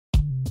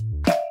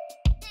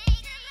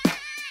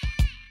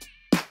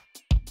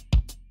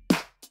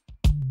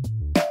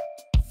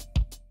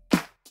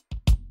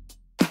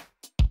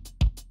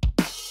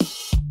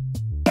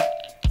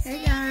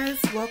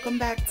welcome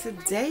back.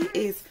 Today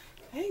is,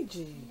 hey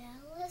G.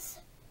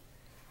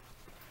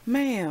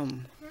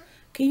 Ma'am,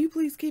 can you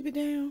please keep it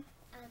down?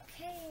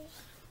 Okay.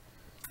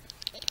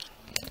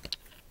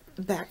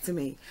 Back to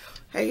me.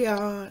 Hey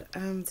y'all,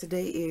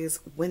 today is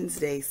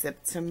Wednesday,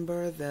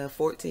 September the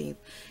 14th,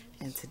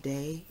 and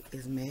today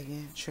is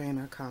Meghan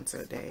Trainor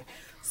concert day.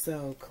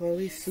 So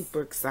Chloe's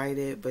super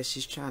excited, but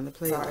she's trying to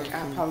play. Sorry,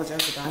 I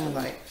apologize about the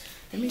light.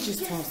 Let me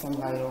just turn some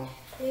light on.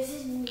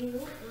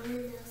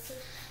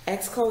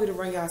 Ask Chloe to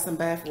bring y'all some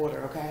bath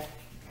water, okay?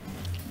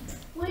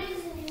 What is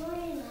it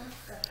doing?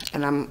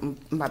 And I'm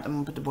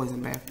gonna put the boys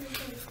in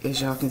bath.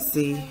 As y'all can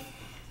see,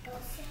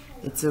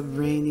 it's a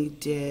rainy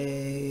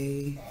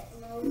day.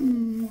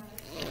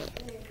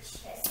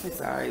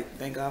 It's alright,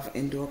 thank God for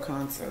indoor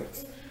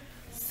concerts.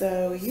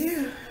 So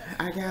yeah,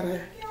 I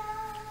gotta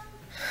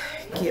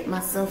get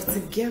myself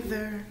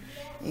together,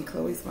 and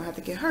Chloe's gonna have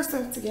to get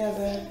herself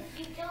together.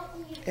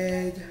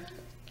 And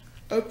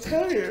I'm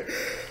tired.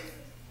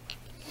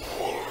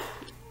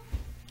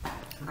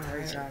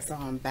 Alright y'all, so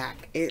I'm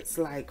back. It's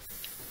like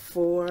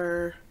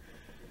probably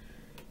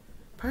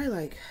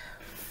like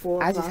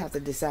 4 I just have to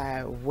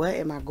decide what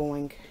am I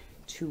going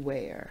to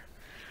wear.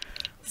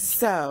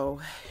 So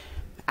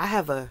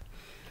I'm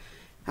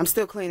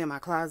still cleaning my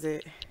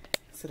closet,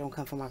 so don't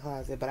come from my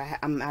closet, but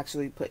I'm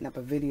actually putting up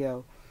a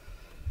video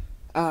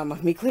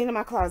of me cleaning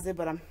my closet,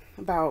 but I'm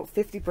about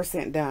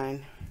 50%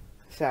 done.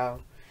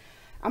 So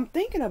I'm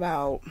thinking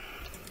about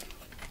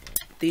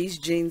these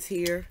jeans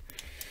here.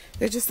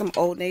 They're just some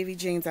Old Navy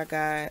jeans I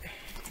got,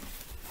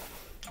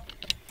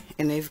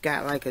 and they've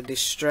got like a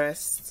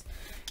distressed,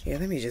 yeah,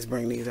 let me just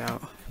bring these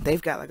out.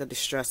 They've got like a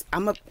distressed,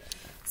 I'm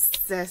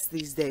obsessed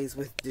these days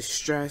with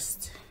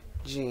distressed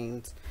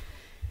jeans.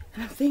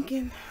 And I'm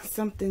thinking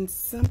something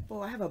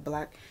simple. I have a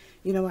black,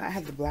 you know what, I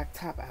have the black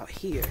top out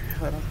here.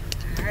 Hold on.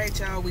 Alright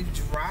y'all, we've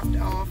dropped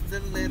off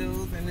the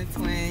littles and the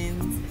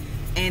twins,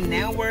 and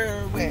now we're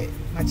what?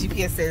 My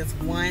GPS says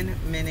 1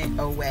 minute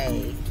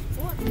away.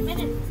 1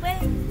 minute away.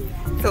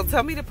 So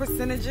tell me the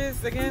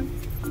percentages again.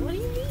 What do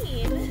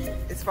you mean?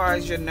 As far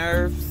as your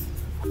nerves.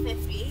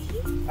 50.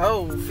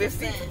 Oh,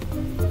 50.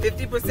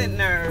 50%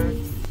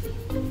 nerves.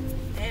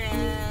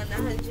 And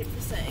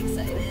 100%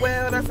 excited.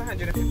 Well, that's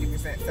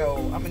 150%. So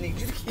I'm gonna need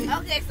you to keep.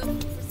 Okay, so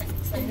 50%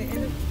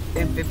 excited.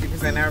 And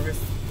 50% nervous.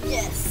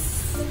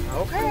 Yes.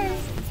 Okay.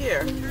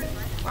 Here.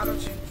 Why don't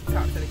you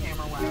talk to the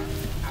camera while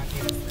I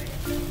get us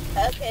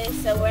there? Okay,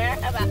 so we're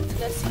about to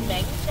go see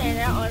Meghan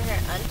Trainor on her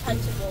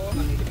Untouchable. I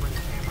need to bring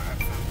the camera up.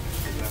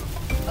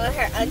 On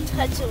her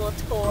Untouchable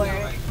tour. No,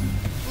 like,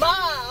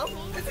 Mom!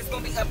 this is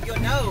gonna be up your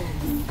nose.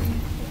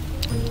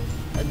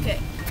 Okay,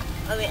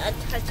 on the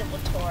Untouchable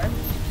tour.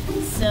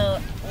 So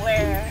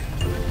we're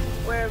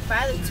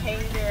by the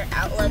Trainor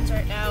outlets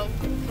right now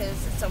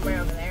because it's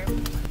somewhere over there.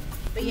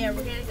 But yeah,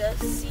 we're gonna go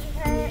see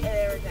her, and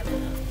then we're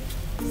gonna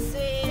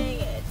sing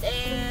and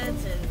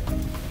dance and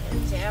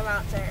jam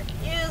out to her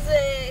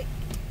music.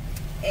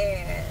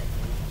 And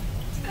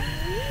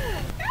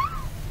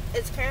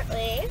it's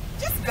currently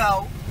Just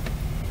go.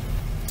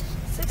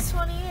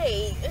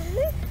 6:28,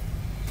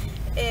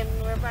 and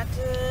we're about to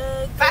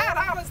go.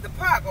 $5 to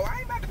park. Oh, I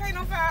ain't about to pay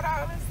no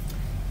 $5.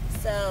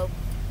 So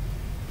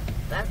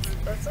that's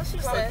what she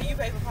Chloe, said. can you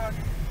pay for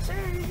parking? Sure.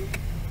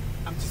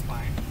 I'm just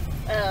playing.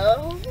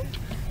 Oh.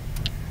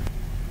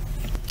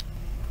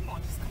 Come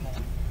on, just come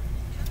on.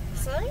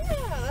 So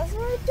yeah, that's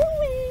what we're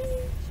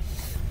doing.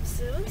 I'm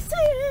so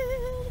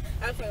excited.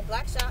 I'm wearing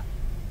black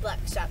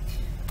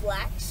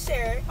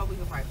shirt, Oh, we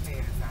can probably pay it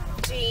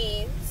inside.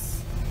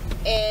 jeans,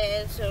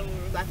 and some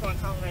black one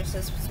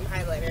Converses with some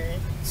highlighter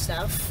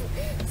stuff.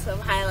 Some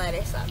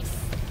highlighter socks.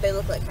 They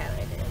look like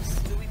highlighters.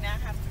 Do we not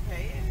have to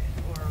pay it?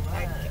 Or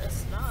I like,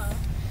 guess not.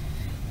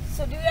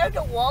 So do we have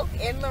to walk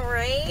in the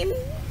rain?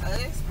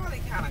 it's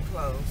probably kind of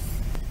close.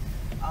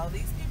 All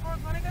these people are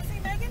going to go see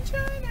Meghan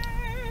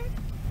Trainor.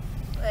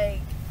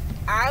 Like,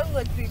 I'm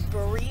going to be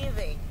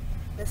breathing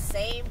the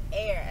same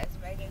air as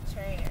Meghan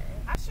Trainor.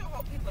 I sure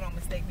hope people don't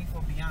mistake me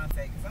for Beyonce,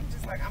 because I'm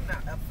just like, I'm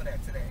not up for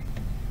that today.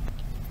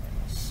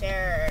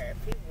 Sure,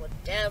 people will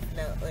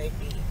definitely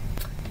be.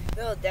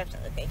 They'll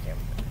definitely think you're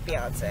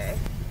Beyonce.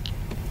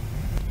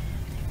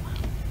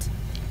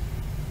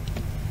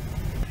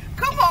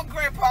 Come on,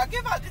 Grandpa,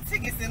 give out the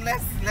tickets and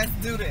let's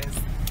do this.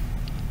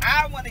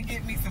 I want to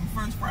get me some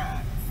French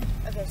fries.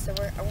 Okay, so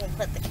I'm gonna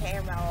put the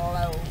camera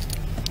low.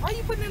 Why are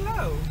you putting it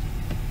low?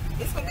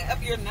 It's gonna be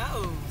up your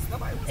nose.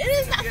 Nobody wants It to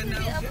is see not your gonna be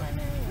nose. up my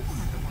nose.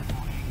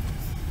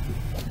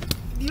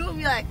 You will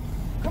be like,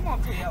 Come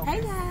on, Cleo.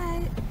 hey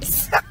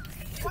guys.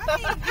 Why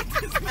didn't you get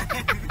this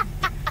man?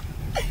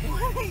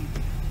 Why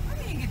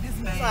didn't you get this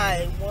man? It's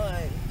like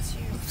 1,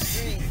 2,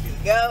 3,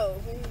 go.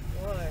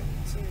 1,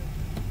 2, 3,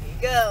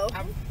 go.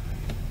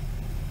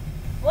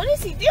 What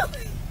is he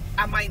doing?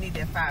 I might need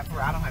that $5 for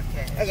I don't have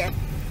cash. Okay.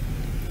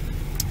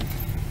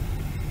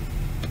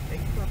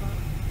 Thank you, Papa.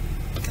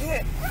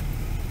 Good.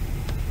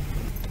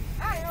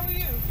 Hi, how are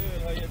you?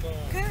 Good, how you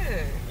doing?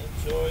 Good.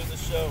 Enjoy the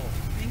show.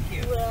 Thank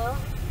you. Well,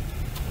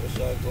 What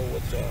y'all go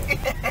with y'all?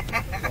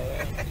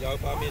 Y'all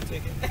buy me a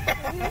ticket?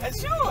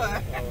 Sure. All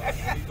right.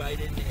 We bite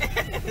in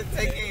there.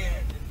 Take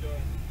care. Enjoy.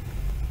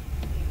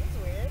 It's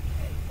weird,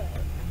 but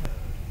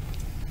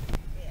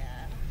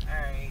yeah.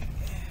 Alright.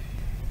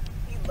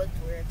 He looked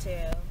weird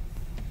too.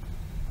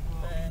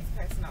 But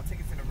passing out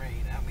tickets in the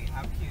rain. I mean,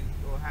 how cute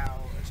or how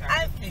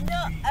attractive can you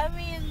be? I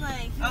mean,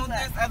 like. Oh,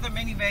 there's other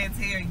minivans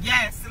here.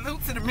 Yes,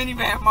 salute to the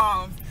minivan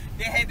moms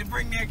that had to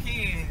bring their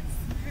kids.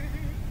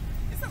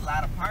 It's a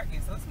lot of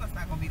parking, so it's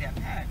not gonna be that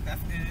packed.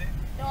 That's good.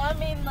 No, I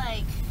mean,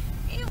 like,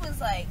 it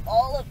was like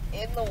all up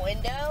in the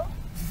window.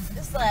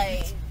 It's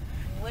like,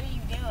 what are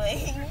you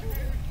doing?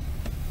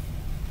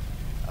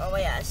 Oh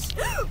my gosh,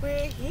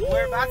 we're here.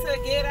 We're about to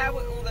get out.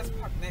 Oh, let's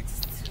park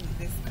next to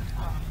this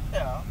car.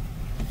 Yeah.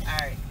 All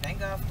right. Thank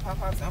God for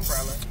Papa's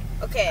umbrella.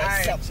 Okay, All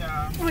right, so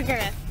y'all. we're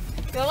gonna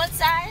go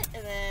inside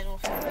and then we'll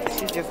film.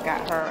 She just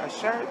got her a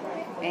shirt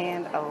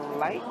and a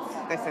light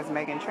that says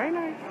Meghan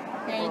Trainor.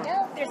 There you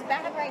go. There's a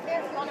bag right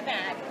there if you want a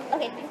bag.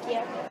 Okay, thank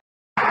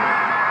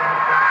you.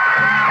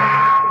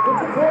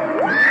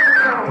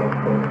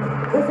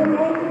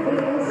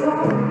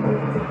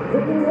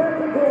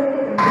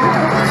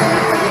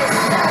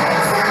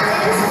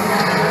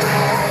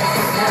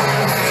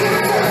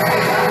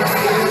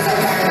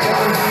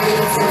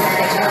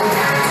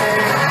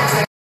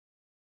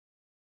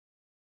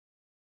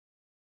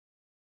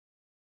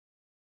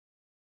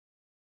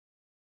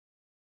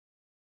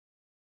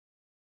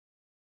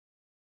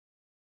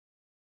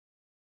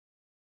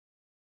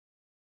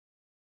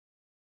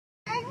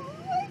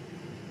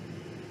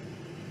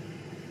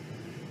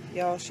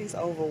 Y'all, she's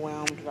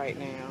overwhelmed right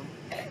now.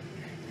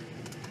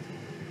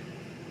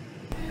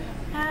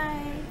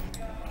 Hi.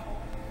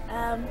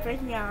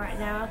 Freaking out right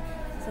now.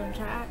 So I'm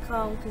trying to act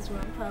calm because we're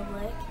in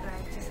public and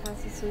I just had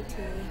some sweet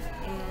tea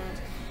and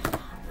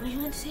we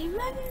went to see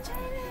Meghan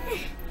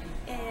Trainor.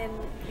 And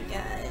you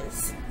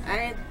guys,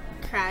 I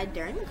cried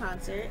during the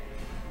concert.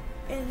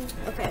 And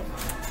okay,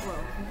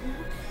 well,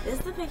 this is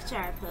the picture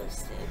I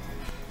posted.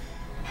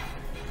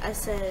 I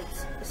said,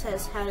 it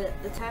says, how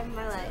the time of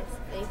my life.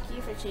 Thank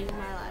you for changing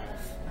my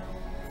life.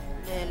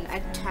 And I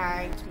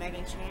tagged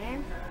Meghan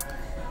Trainor.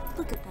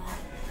 Look at that.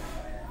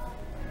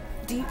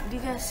 Do you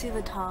guys see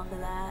the top of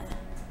that?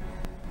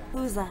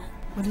 Who's that?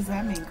 What does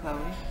that mean, Chloe?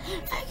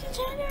 Meghan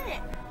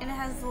Trainor. And it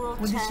has the little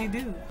What did check. she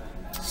do?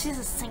 She's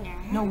a singer.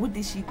 No, what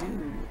did she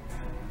do?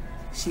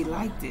 She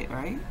liked it,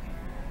 right?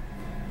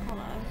 Hold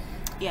on.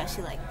 Yeah,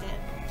 she liked it.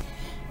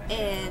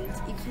 And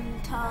you can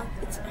tell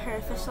it's her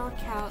official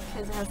account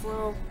because it has a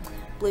little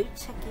blue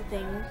checky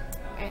thing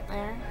right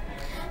there.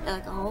 And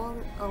like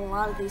a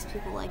lot of these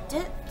people liked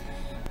it.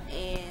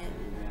 And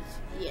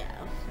yeah,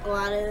 a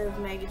lot of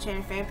Meghan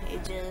Trainor fan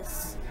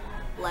pages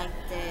liked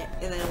it.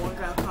 And then one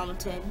girl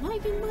commented,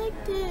 Meghan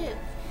liked it.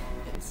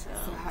 And so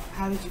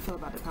how did you feel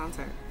about the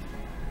concert?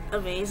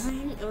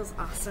 amazing. It was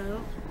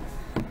awesome.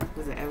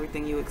 Was it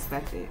everything you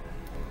expected?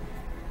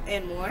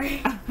 And more.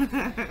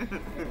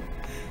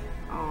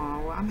 Oh,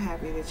 well, I'm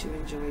happy that you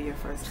enjoyed your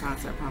first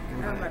concert, Pumpkin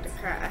I'm about Buds. to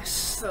crash,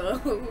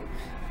 so.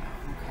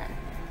 Okay.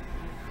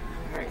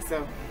 Alright,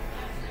 so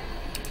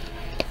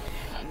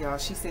y'all,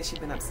 she said she's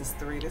been up since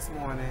 3 this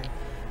morning.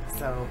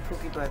 So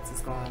Pookie Butts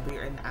is going to be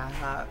in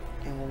IHOP,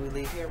 and when we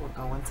leave here, we're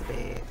going to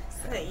bed.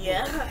 So,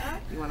 Yeah.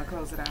 you want to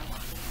close it out?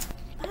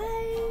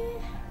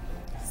 Bye.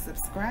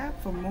 Subscribe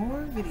for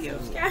more videos.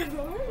 Subscribe for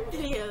more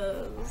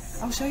videos.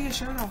 Oh, show your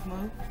shirt off,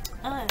 Mo.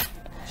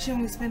 She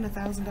only spent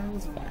 $1,000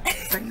 on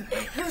it.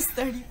 It was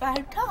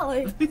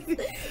 $35.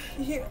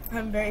 Yeah,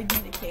 I'm very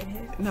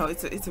dedicated. No,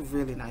 it's a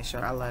really nice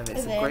shirt. I love it.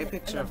 It's a great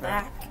picture of her.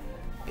 Back.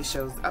 It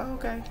shows. Oh,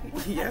 okay.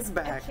 Yes,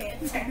 back.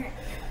 Cancer.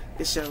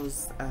 It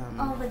shows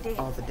All the dates.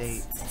 All the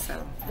dates.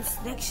 So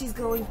Next, she's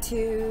going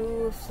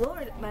to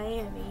Florida,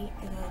 Miami,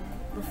 and then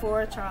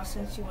before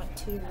Charleston, she went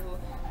to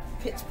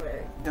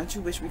Pittsburgh. don't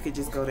you wish we could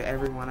just go to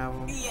every one of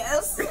them?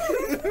 Yes.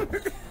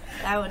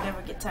 I would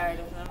never get tired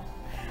of them.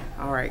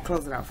 All right,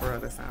 close it out for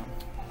us.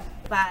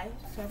 Bye.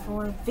 Subscribe for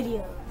more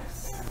videos.